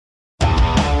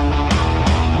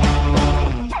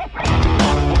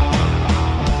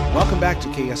back to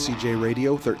KSCJ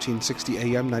Radio, 1360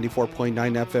 AM, 94.9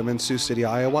 FM in Sioux City,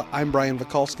 Iowa. I'm Brian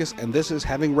Vikalskis, and this is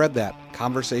Having Read That,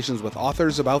 conversations with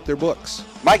authors about their books.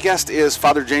 My guest is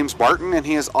Father James Martin, and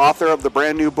he is author of the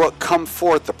brand new book, Come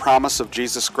Forth, The Promise of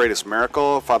Jesus' Greatest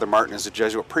Miracle. Father Martin is a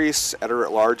Jesuit priest,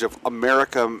 editor-at-large of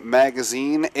America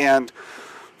Magazine, and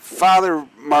Father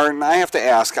Martin, I have to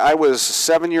ask, I was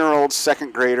a 7-year-old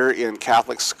second grader in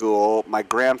Catholic school. My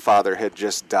grandfather had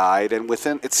just died, and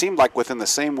it seemed like within the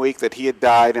same week that he had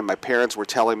died, and my parents were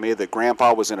telling me that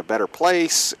Grandpa was in a better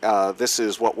place. This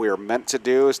is what we are meant to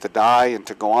do, is to die and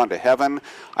to go on to heaven.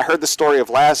 I heard the story of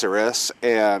Lazarus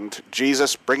and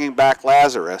Jesus bringing back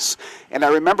Lazarus, and I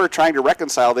remember trying to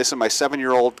reconcile this in my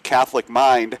 7-year-old Catholic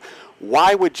mind.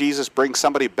 Why would Jesus bring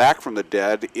somebody back from the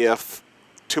dead if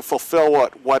to fulfill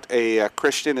what a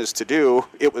Christian is to do,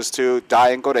 it was to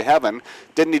die and go to heaven?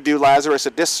 Didn't he do Lazarus a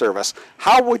disservice?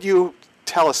 How would you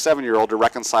tell a 7-year-old to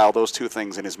reconcile those two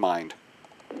things in his mind?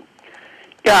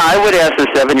 Yeah, I would ask the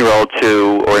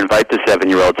 7-year-old or invite the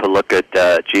 7-year-old to look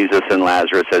at Jesus and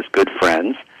Lazarus as good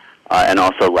friends, and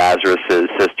also Lazarus'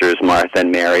 sisters, Martha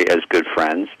and Mary, as good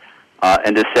friends,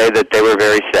 and to say that they were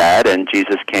very sad, and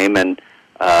Jesus came and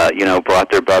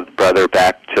brought their brother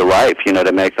back to life,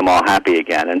 to make them all happy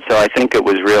again. And so I think it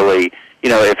was really,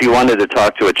 if you wanted to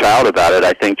talk to a child about it,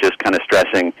 I think just kind of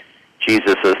stressing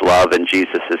Jesus' love and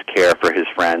Jesus' care for his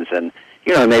friends, and,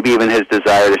 maybe even his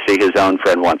desire to see his own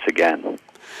friend once again.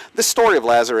 The story of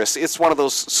Lazarus, it's one of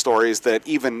those stories that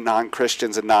even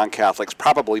non-Christians and non-Catholics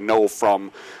probably know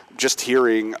from just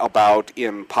hearing about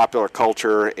in popular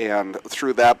culture and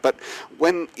through that. But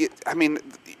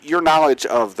your knowledge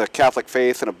of the Catholic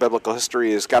faith and of biblical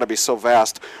history has got to be so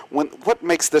vast. What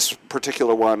makes this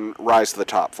particular one rise to the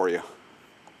top for you?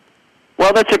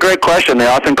 Well, that's a great question. They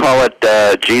often call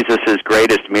it Jesus'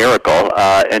 greatest miracle,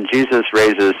 and Jesus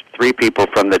raises 3 people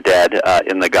from the dead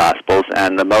in the Gospels,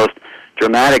 and the most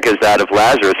dramatic is that of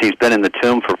Lazarus. He's been in the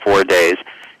tomb for 4 days.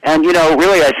 And,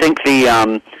 really I think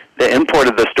the import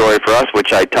of the story for us,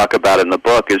 which I talk about in the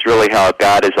book, is really how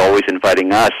God is always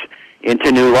inviting us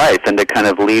into new life and to kind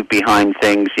of leave behind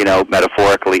things,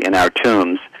 metaphorically in our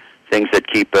tombs, things that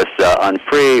keep us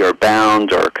unfree or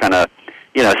bound or kind of,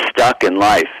 stuck in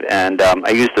life. And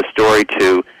I use the story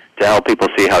to help people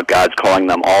see how God's calling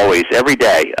them always, every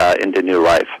day, into new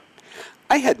life.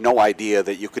 I had no idea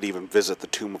that you could even visit the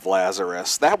tomb of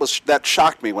Lazarus. That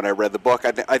shocked me when I read the book.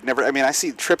 I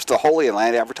see trips to Holy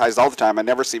Land advertised all the time. I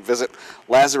never see visit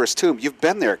Lazarus' tomb. You've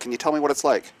been there. Can you tell me what it's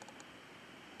like?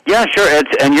 Yeah, sure.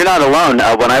 And you're not alone.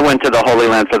 When I went to the Holy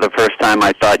Land for the first time,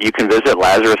 I thought you can visit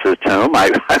Lazarus' tomb.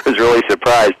 I was really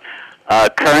surprised.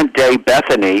 Current-day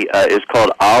Bethany is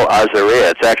called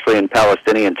Al-Azariah. It's actually in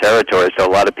Palestinian territory, so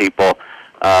a lot of people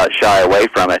shy away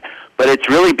from it. But it's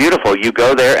really beautiful. You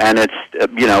go there, and it's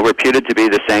reputed to be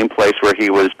the same place where he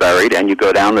was buried, and you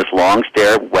go down this long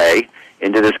stairway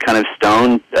into this kind of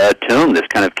stone tomb, this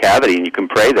kind of cavity, and you can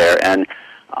pray there. And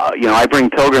I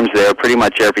bring pilgrims there pretty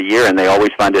much every year, and they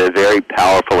always find it a very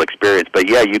powerful experience. But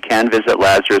yeah, you can visit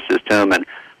Lazarus' tomb, and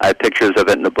I have pictures of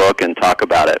it in the book and talk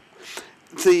about it.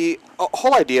 The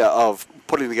whole idea of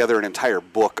putting together an entire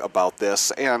book about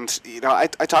this, and I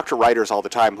talk to writers all the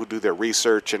time who do their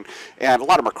research, and a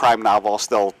lot of them are crime novelists.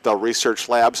 They'll research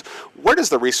labs. Where does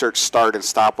the research start and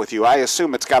stop with you? I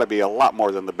assume it's got to be a lot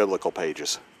more than the biblical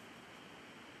pages.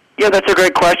 Yeah, that's a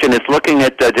great question. It's looking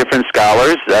at different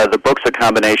scholars. The book's a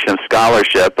combination of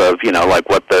scholarship of, like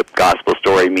what the gospel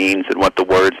story means and what the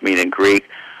words mean in Greek.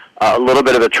 A little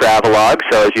bit of a travelogue,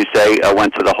 so as you say, I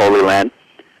went to the Holy Land.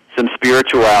 Some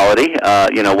spirituality,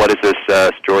 what does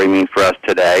this story mean for us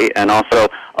today? And also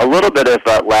a little bit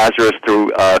of Lazarus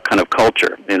through kind of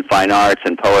culture in fine arts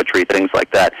and poetry, things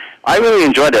like that. I really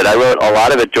enjoyed it. I wrote a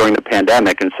lot of it during the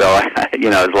pandemic, and so,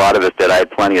 as a lot of us did, I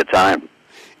had plenty of time.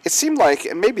 It seemed like,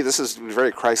 and maybe this is in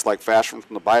very Christ-like fashion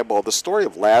from the Bible, the story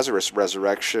of Lazarus'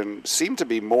 resurrection seemed to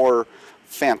be more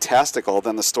fantastical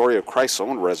than the story of Christ's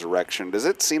own resurrection. Does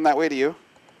it seem that way to you?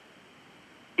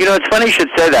 It's funny you should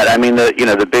say that. I mean,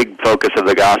 the big focus of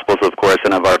the Gospels, of course,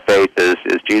 and of our faith is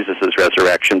Jesus'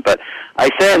 resurrection. But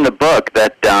I say in the book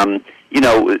that,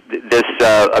 this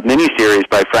a miniseries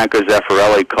by Franco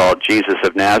Zeffirelli called Jesus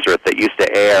of Nazareth that used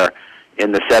to air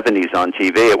in the 70s on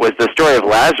TV. It was the story of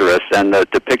Lazarus and the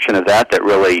depiction of that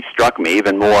really struck me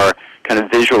even more kind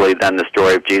of visually than the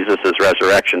story of Jesus'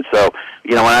 resurrection. So,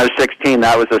 when I was 16,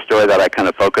 that was the story that I kind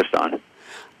of focused on.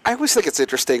 I always think it's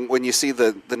interesting when you see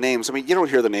the names. I mean, you don't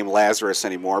hear the name Lazarus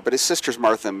anymore, but his sisters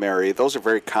Martha and Mary, those are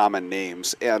very common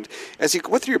names. And as you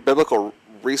go through your biblical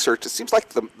research, it seems like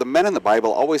the men in the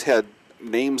Bible always had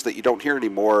names that you don't hear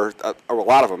anymore, or a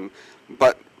lot of them,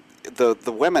 but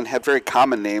the women had very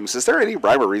common names. Is there any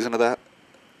rhyme or reason to that?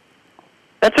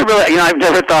 That's a really, I've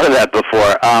never thought of that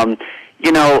before.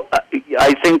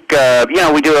 I think,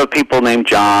 we do have people named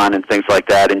John and things like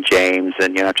that, and James,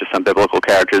 and, just some biblical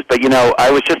characters. But,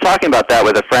 I was just talking about that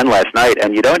with a friend last night,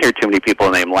 and you don't hear too many people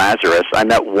named Lazarus. I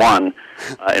met one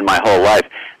in my whole life.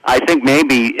 I think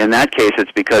maybe in that case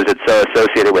it's because it's so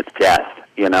associated with death,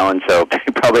 and so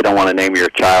you probably don't want to name your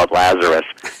child Lazarus.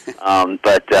 It's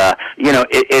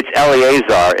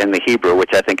Eleazar in the Hebrew, which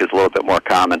I think is a little bit more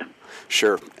common.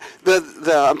 Sure.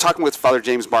 I'm talking with Father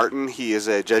James Martin. He is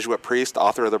a Jesuit priest,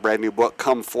 author of the brand new book,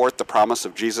 Come Forth, The Promise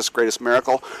of Jesus' Greatest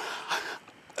Miracle.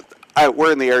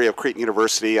 We're in the area of Creighton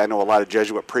University. I know a lot of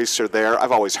Jesuit priests are there.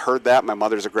 I've always heard that. My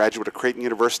mother's a graduate of Creighton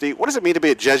University. What does it mean to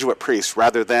be a Jesuit priest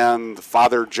rather than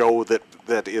Father Joe that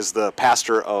is the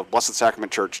pastor of Blessed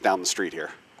Sacrament Church down the street here?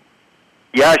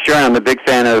 Yeah, sure. I'm a big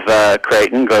fan of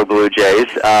Creighton. Go Blue Jays.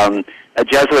 A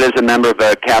Jesuit is a member of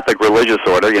a Catholic religious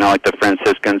order, like the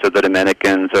Franciscans or the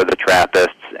Dominicans or the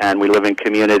Trappists, and we live in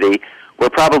community. We're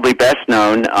probably best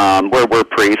known, we're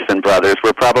priests and brothers,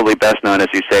 we're probably best known, as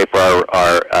you say, for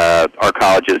our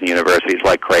colleges and universities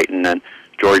like Creighton and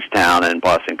Georgetown and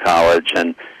Boston College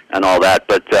and all that.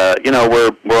 But,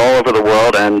 we're all over the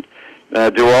world and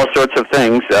do all sorts of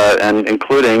things, and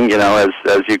including, as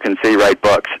you can see, write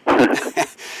books.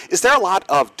 Is there a lot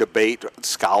of debate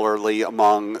scholarly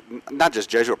among not just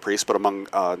Jesuit priests, but among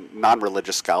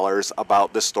non-religious scholars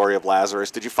about this story of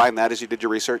Lazarus? Did you find that as you did your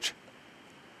research?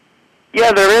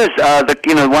 Yeah, there is.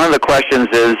 One of the questions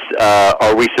is,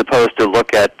 are we supposed to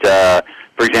look at,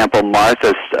 for example,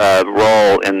 Martha's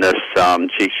role in this?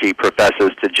 She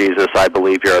professes to Jesus, "I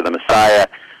believe you are the Messiah."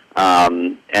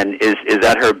 And is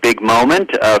that her big moment,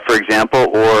 for example,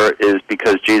 or is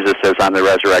because Jesus says, "I'm the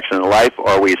resurrection and the life,"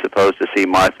 or are we supposed to see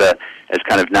Martha as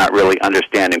kind of not really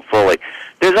understanding fully?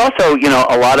 There's also,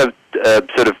 a lot of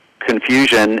sort of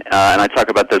confusion, and I talk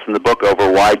about this in the book,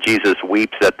 over why Jesus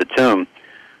weeps at the tomb.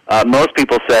 Most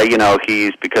people say,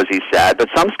 because he's sad, but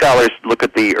some scholars look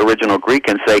at the original Greek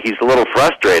and say he's a little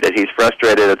frustrated. He's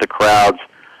frustrated at the crowd's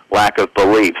lack of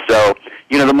belief. So,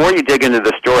 the more you dig into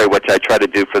the story, which I try to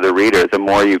do for the reader, the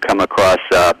more you come across,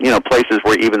 places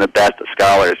where even the best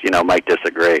scholars, might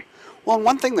disagree. Well,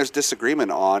 one thing there's disagreement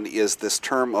on is this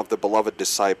term of the beloved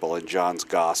disciple in John's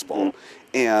Gospel. Mm-hmm.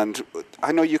 And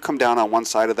I know you come down on one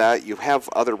side of that. You have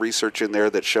other research in there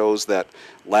that shows that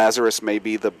Lazarus may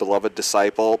be the beloved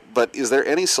disciple. But is there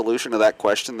any solution to that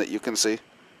question that you can see?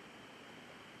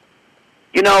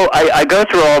 I go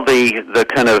through all the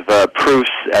kind of proofs,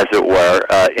 as it were,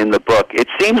 in the book. It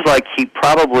seems like he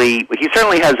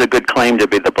certainly has a good claim to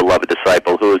be the beloved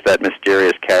disciple, who is that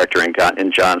mysterious character in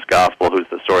John's Gospel, who's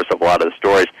the source of a lot of the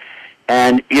stories.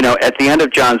 And, at the end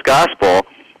of John's Gospel,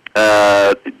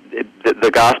 the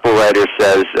Gospel writer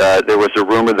says there was a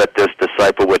rumor that this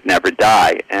disciple would never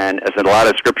die. And as a lot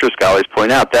of Scripture scholars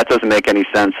point out, that doesn't make any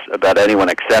sense about anyone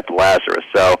except Lazarus.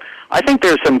 So I think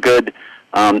there's some good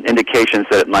indications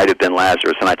that it might have been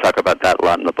Lazarus, and I talk about that a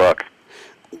lot in the book.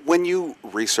 When you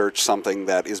research something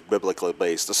that is biblically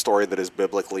based, a story that is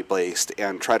biblically based,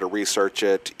 and try to research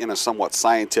it in a somewhat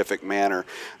scientific manner,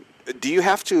 do you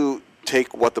have to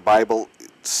take what the Bible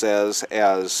says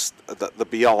as the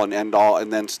be-all and end-all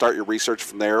and then start your research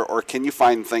from there? Or can you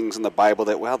find things in the Bible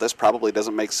that, well, this probably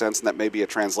doesn't make sense and that may be a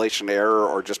translation error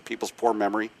or just people's poor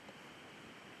memory?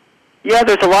 Yeah,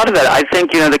 there's a lot of that. I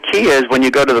think, the key is when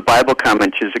you go to the Bible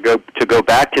commentaries to go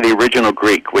back to the original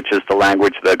Greek, which is the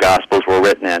language the Gospels were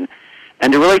written in,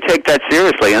 and to really take that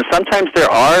seriously. And sometimes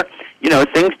there are,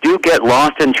 things do get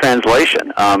lost in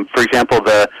translation. For example,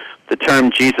 the term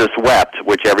Jesus wept,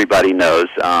 which everybody knows,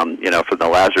 from the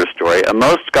Lazarus story.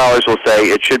 Most scholars will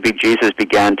say it should be Jesus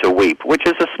began to weep, which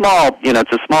is a small,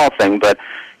 it's a small thing, but,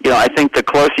 I think the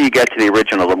closer you get to the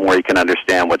original, the more you can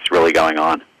understand what's really going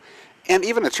on. And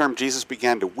even the term Jesus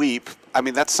began to weep, I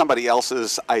mean, that's somebody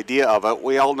else's idea of it.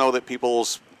 We all know that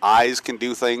people's eyes can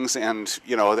do things and,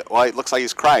 it looks like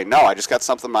he's crying. No, I just got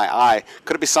something in my eye.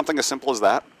 Could it be something as simple as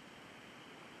that?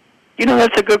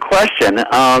 That's a good question.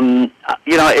 I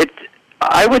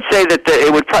would say that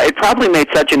it probably made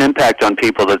such an impact on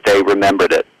people that they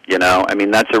remembered it, I mean,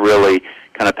 that's a really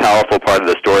kind of powerful part of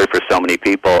the story for so many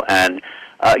people. And,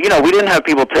 we didn't have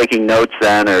people taking notes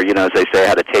then or, as they say,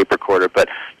 had a tape recorder. But,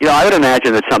 I would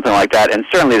imagine that something like that, and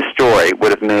certainly the story,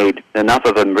 would have made enough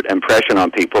of an impression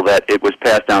on people that it was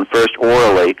passed down first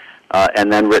orally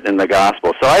and then written in the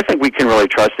Gospel. So I think we can really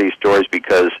trust these stories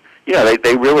because,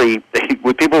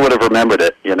 people would have remembered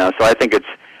it, So I think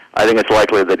it's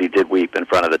likely that he did weep in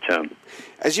front of the tomb.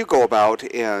 As you go about,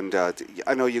 and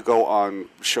I know you go on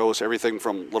shows, everything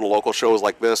from little local shows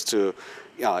like this to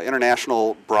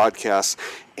international broadcasts,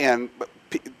 and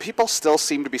people still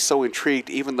seem to be so intrigued,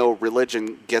 even though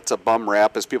religion gets a bum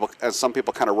rap, as some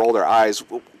people kind of roll their eyes.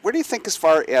 Where do you think, as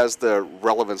far as the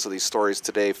relevance of these stories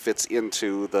today, fits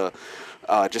into the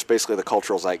just basically the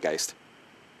cultural zeitgeist?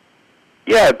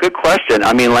 Yeah, good question.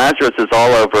 I mean, Lazarus is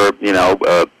all over,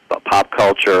 pop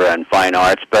culture and fine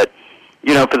arts, but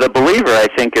for the believer, I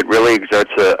think it really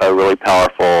exerts a really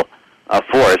powerful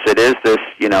force. It is this,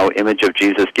 image of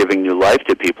Jesus giving new life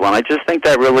to people, and I just think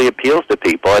that really appeals to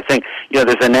people. I think,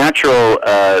 there's a natural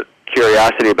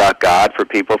curiosity about God for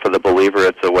people. For the believer,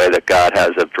 it's a way that God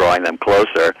has of drawing them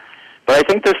closer. But I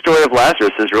think the story of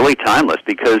Lazarus is really timeless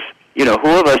because,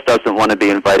 who of us doesn't want to be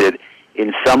invited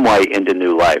in some way into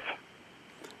new life?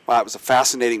 Wow, it was a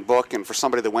fascinating book, and for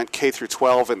somebody that went K through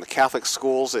 12 in the Catholic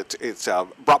schools, it's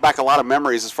brought back a lot of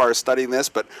memories as far as studying this,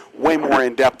 but way more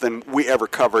in depth than we ever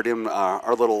covered in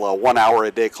our little 1 hour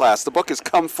a day class. The book is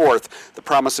Come Forth, The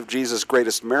Promise of Jesus'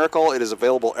 Greatest Miracle. It is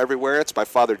available everywhere. It's by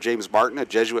Father James Martin, a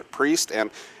Jesuit priest and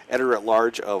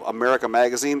editor-at-large of America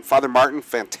Magazine. Father Martin,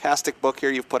 fantastic book here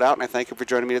you've put out, and I thank you for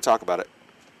joining me to talk about it.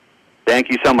 Thank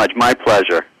you so much. My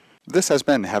pleasure. This has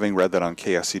been Having Read That on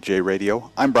KSCJ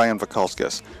Radio. I'm Brian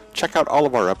Vakalskis. Check out all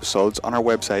of our episodes on our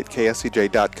website,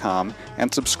 kscj.com,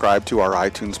 and subscribe to our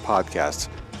iTunes podcasts.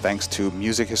 Thanks to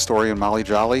music historian Molly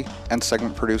Jolly and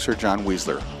segment producer John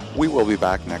Weisler. We will be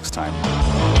back next time.